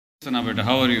Sana beta,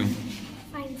 how are you?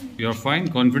 Fine, sir. You are fine,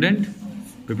 confident,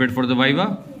 prepared for the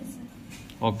Viva? Yes,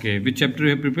 sir. Okay, which chapter you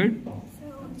have prepared? Sir,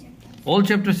 all chapters. All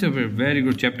chapters you have prepared. Very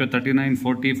good. Chapter 39,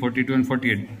 40, 42 and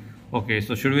 48. Okay,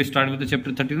 so should we start with the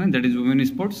chapter 39, that is women in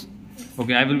sports?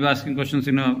 Okay, I will be asking questions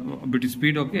in a bit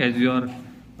speed, okay, as you are,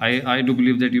 I do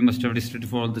believe that you must have studied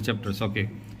for all the chapters, okay.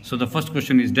 So the first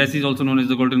question is, Dash is also known as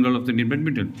the golden girl of the Indian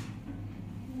badminton.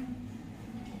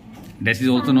 Dash is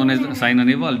also known as Saina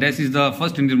Nehwal. Dash is the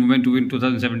first Indian woman to win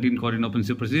 2017 Korean Open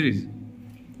Super Series.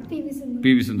 PV Sindhu.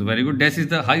 PV Sindhu, very good. Dash is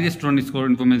the highest run scorer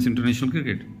in women's international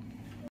cricket.